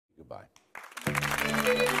Goodbye.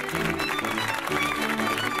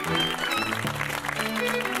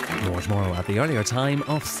 More tomorrow at the earlier time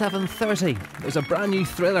of 7:30. There's a brand new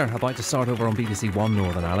thriller about to start over on BBC One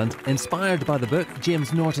Northern Ireland, inspired by the book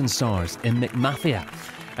James Norton stars in McMafia.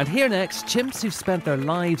 And here next, chimps who've spent their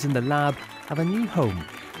lives in the lab have a new home.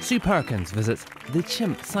 Sue Perkins visits the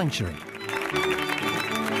Chimp Sanctuary.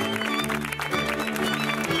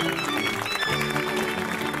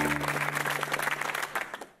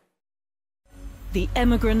 The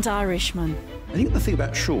Immigrant Irishman. I think the thing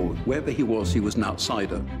about Shaw, wherever he was an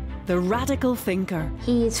outsider. The Radical Thinker.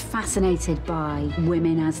 He is fascinated by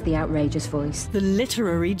women as the outrageous voice. The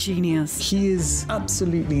Literary Genius. He is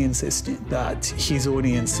absolutely insistent that his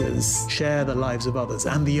audiences share the lives of others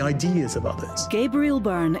and the ideas of others. Gabriel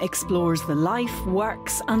Byrne explores the life,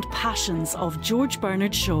 works and passions of George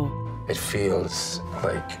Bernard Shaw. It feels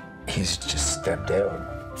like he's just stepped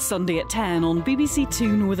out. Sunday at 10 on BBC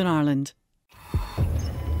Two Northern Ireland.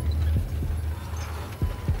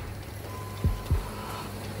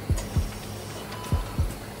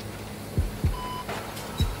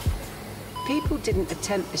 People didn't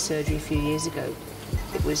attempt the surgery a few years ago.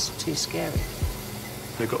 It was too scary.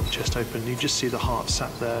 They got the chest open, you just see the heart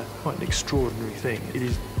sat there. Quite an extraordinary thing. It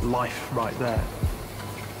is life right there.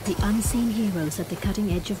 The unseen heroes at the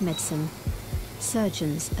cutting edge of medicine.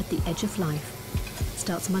 Surgeons at the edge of life.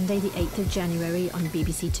 Starts Monday the 8th of January on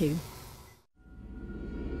BBC Two.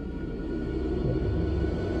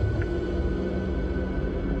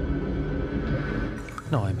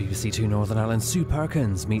 Now on BBC Two Northern Ireland, Sue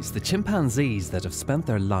Perkins meets the chimpanzees that have spent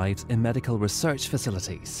their lives in medical research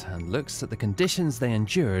facilities and looks at the conditions they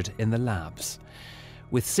endured in the labs.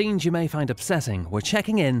 With scenes you may find upsetting, we're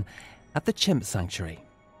checking in at the Chimp Sanctuary.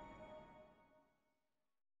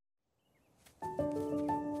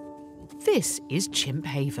 This is Chimp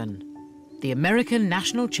Haven, the American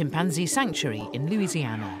National Chimpanzee Sanctuary in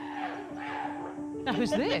Louisiana. Now,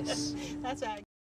 who's this? That's